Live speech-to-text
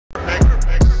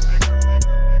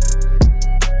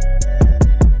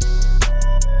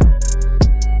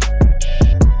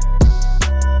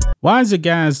Why is it,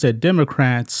 guys, that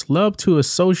Democrats love to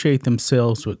associate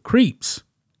themselves with creeps?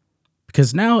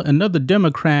 Because now another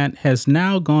Democrat has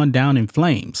now gone down in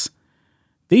flames.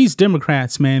 These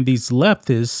Democrats, man, these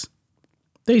leftists,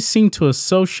 they seem to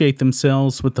associate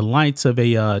themselves with the likes of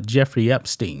a Jeffrey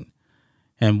Epstein.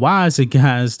 And why is it,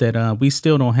 guys, that we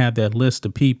still don't have that list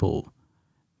of people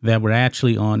that were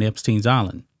actually on Epstein's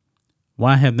island?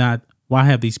 Why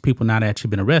have these people not actually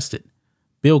been arrested?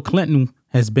 Bill Clinton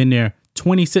has been there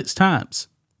 26 times.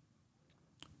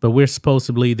 But we're supposed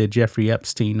to believe that Jeffrey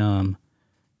Epstein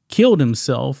killed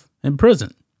himself in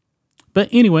prison. But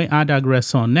anyway, I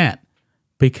digress on that,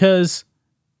 because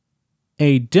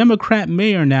a Democrat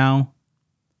mayor now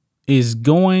is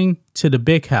going to the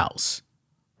big house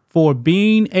for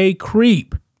being a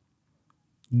creep.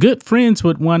 Good friends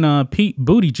with one Pete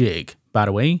Buttigieg, by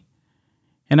the way.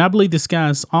 And I believe this guy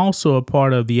is also a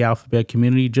part of the alphabet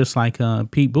community, just like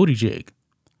Pete Buttigieg.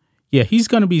 Yeah, he's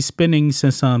going to be spending,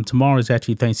 since tomorrow is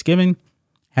actually Thanksgiving.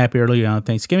 Happy early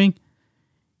Thanksgiving.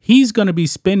 He's going to be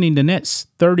spending the next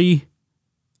 30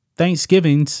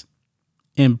 Thanksgivings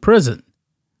in prison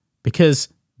because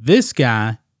this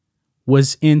guy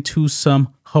was into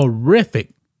some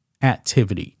horrific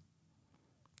activity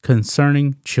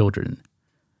concerning children.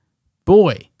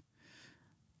 Boy,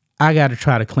 I got to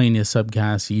try to clean this up,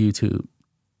 guys, to YouTube,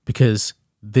 because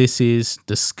this is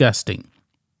disgusting.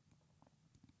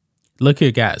 Look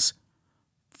here, guys.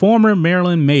 Former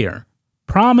Maryland mayor,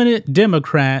 prominent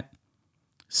Democrat,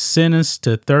 sentenced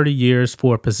to 30 years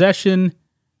for possession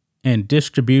and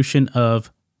distribution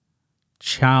of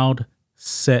child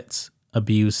sex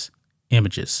abuse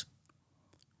images.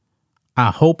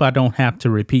 I hope I don't have to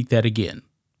repeat that again.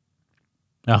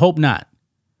 I hope not.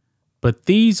 But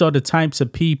these are the types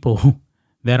of people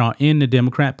that are in the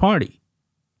Democrat Party.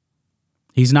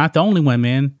 He's not the only one,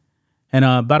 man.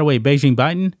 And by the way, Beijing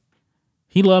Biden,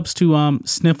 he loves to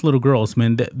sniff little girls,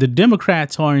 man. The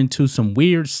Democrats are into some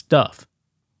weird stuff.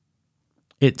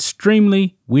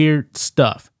 Extremely weird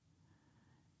stuff.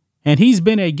 And he's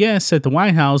been a guest at the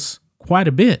White House quite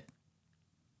a bit,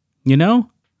 you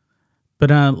know? But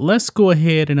let's go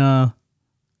ahead and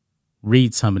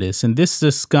read some of this. And this is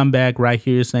a scumbag right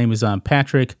here. His name is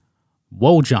Patrick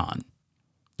Wojan.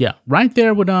 Yeah, right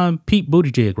there with Pete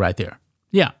Buttigieg right there.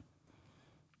 Yeah.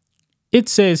 It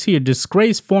says here,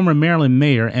 disgraced former Maryland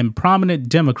mayor and prominent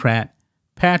Democrat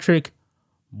Patrick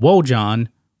Wojan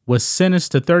was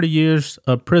sentenced to 30 years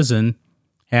of prison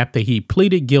after he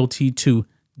pleaded guilty to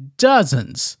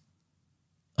dozens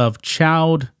of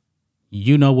child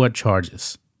you-know-what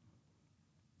charges.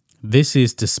 This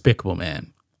is despicable,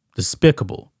 man.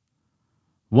 Despicable.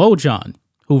 Wojan,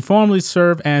 who formerly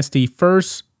served as the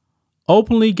first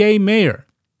openly gay mayor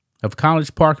of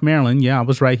College Park, Maryland. Yeah, I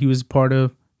was right. He was part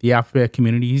of the alphabet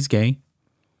community. He's gay.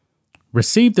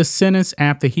 Received the sentence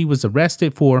after he was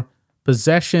arrested for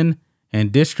possession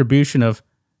and distribution of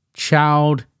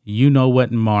child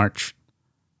you-know-what in March.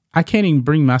 I can't even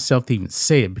bring myself to even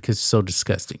say it because it's so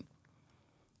disgusting.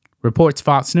 Reports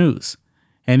Fox News.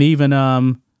 And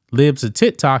even Libs of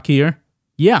TikTok here.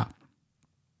 Yeah.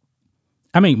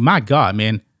 I mean, my God,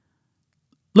 man.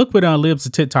 Look what Libs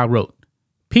of TikTok wrote.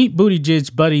 Pete Buttigieg's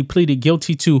buddy pleaded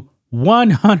guilty to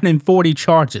 140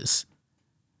 charges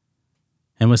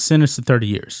and was sentenced to 30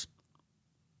 years.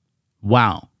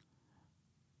 Wow.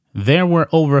 There were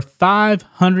over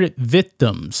 500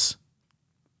 victims,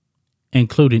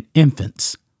 including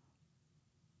infants.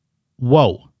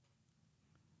 Whoa.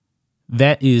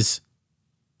 That is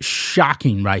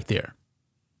shocking right there.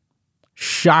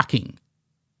 Shocking.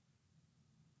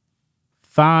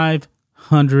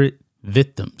 500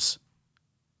 victims.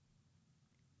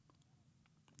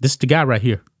 This is the guy right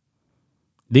here.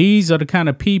 These are the kind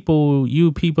of people,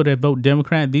 you people that vote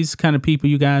Democrat, these are the kind of people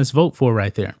you guys vote for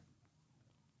right there.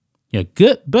 Your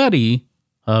good buddy,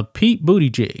 Pete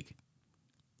Buttigieg.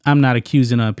 I'm not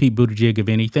accusing Pete Buttigieg of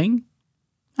anything.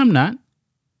 I'm not.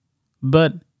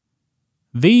 But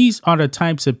these are the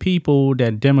types of people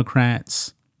that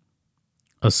Democrats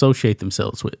associate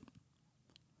themselves with.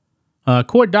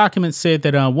 Court documents said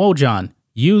that Wojan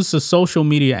used the social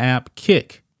media app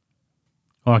Kik,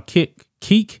 or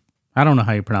Keek. I don't know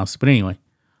how you pronounce it, but anyway,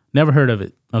 never heard of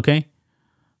it. Okay,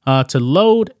 to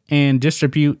load and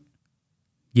distribute,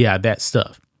 yeah, that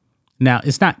stuff. Now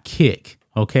it's not Kik.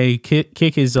 Okay,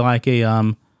 Kik is like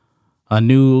a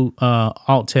new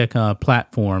alt tech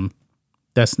platform.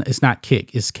 It's not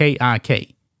Kik. It's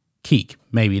K-I-K. Keek.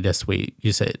 Maybe that's the way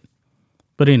you said it.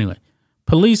 But anyway,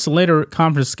 police later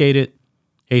confiscated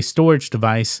a storage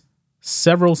device,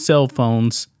 several cell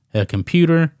phones, a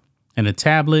computer, and a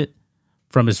tablet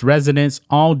from his residence,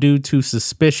 all due to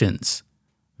suspicions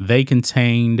they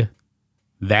contained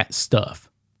that stuff.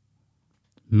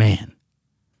 Man,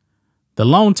 the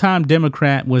longtime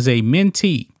Democrat was a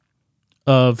mentee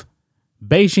of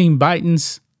Beijing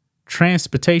Biden's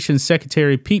Transportation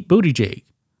Secretary Pete Buttigieg,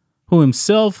 who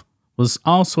himself was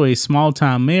also a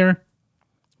small-time mayor.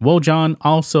 Wojahn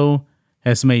also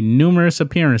has made numerous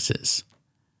appearances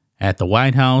at the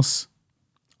White House,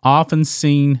 often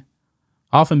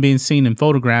being seen in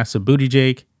photographs of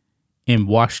Buttigieg in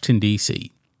Washington,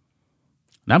 D.C.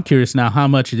 And I'm curious now how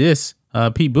much of this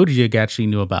Pete Buttigieg actually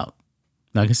knew about.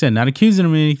 Like I said, not accusing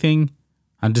him of anything.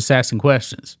 I'm just asking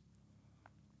questions.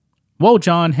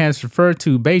 Wojahn has referred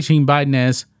to Beijing Biden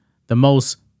as the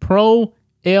most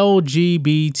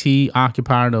pro-LGBT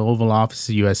occupier in the Oval Office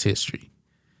of U.S. history.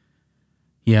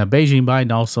 Yeah, Beijing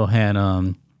Biden also had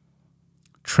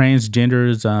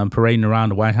transgenders parading around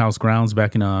the White House grounds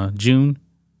back in June.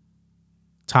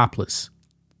 Topless.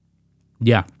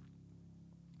 Yeah.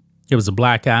 It was a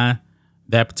black eye.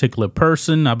 That particular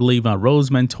person, I believe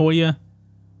Rose Montoya,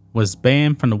 was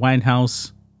banned from the White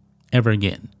House ever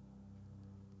again.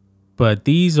 But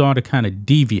these are the kind of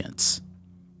deviants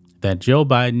that Joe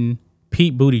Biden,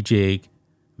 Pete Buttigieg,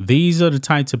 these are the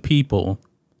types of people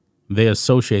they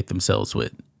associate themselves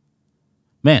with.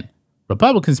 Man,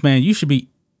 Republicans, man, you should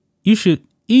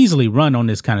easily run on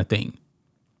this kind of thing.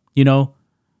 You know,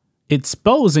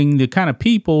 exposing the kind of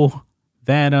people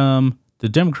that the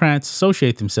Democrats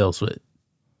associate themselves with.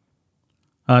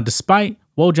 Despite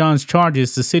Wojahn's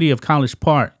charges, the city of College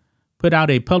Park put out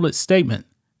a public statement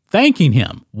thanking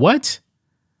him. What?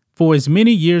 For his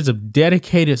many years of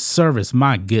dedicated service.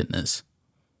 My goodness.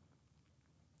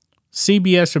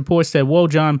 CBS reports that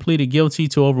Wojahn pleaded guilty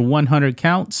to over 100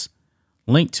 counts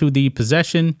linked to the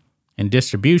possession and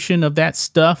distribution of that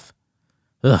stuff.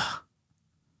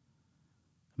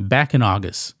 Back in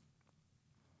August.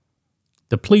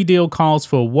 The plea deal calls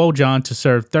for Wojahn to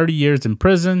serve 30 years in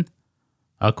prison,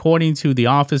 according to the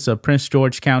Office of Prince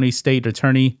George County State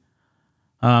Attorney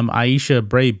Aisha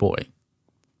Braveboy.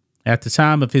 At the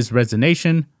time of his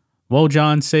resignation,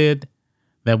 Wojahn said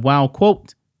that while,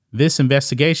 quote, this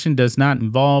investigation does not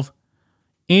involve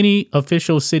any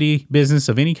official city business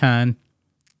of any kind,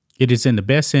 it is in the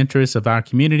best interest of our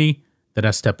community that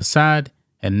I step aside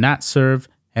and not serve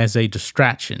as a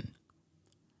distraction.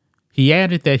 He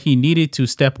added that he needed to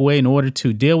step away in order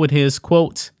to deal with his,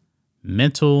 quote,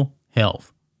 mental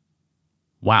health.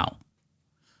 Wow.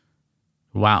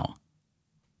 Wow.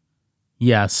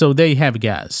 Yeah, so there you have it,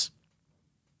 guys.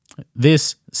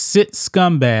 This sit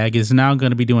scumbag is now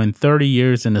going to be doing 30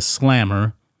 years in a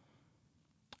slammer.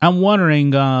 I'm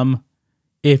wondering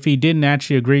if he didn't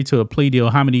actually agree to a plea deal,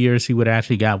 how many years he would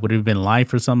actually got. Would it have been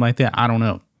life or something like that? I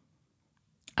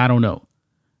don't know.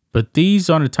 But these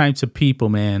are the types of people,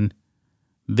 man,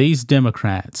 these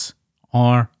Democrats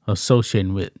are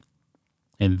associating with.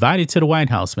 Invited to the White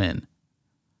House, man.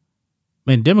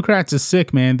 Man, Democrats are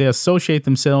sick, man. They associate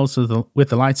themselves with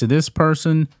the likes of this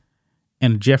person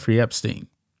and Jeffrey Epstein.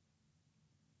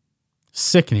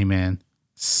 Sickening, man.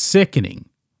 Sickening.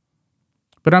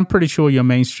 But I'm pretty sure your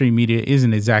mainstream media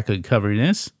isn't exactly covering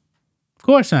this. Of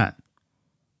course not.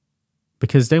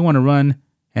 Because they want to run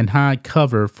and hide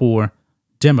cover for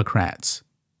Democrats.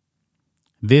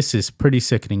 This is pretty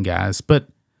sickening, guys. But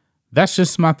that's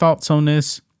just my thoughts on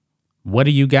this. What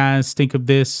do you guys think of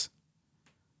this?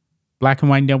 Black and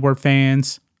White Network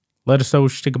fans, let us know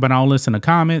what you think about all this in the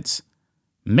comments.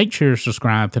 Make sure to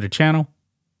subscribe to the channel.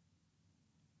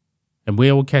 And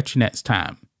we will catch you next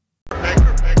time.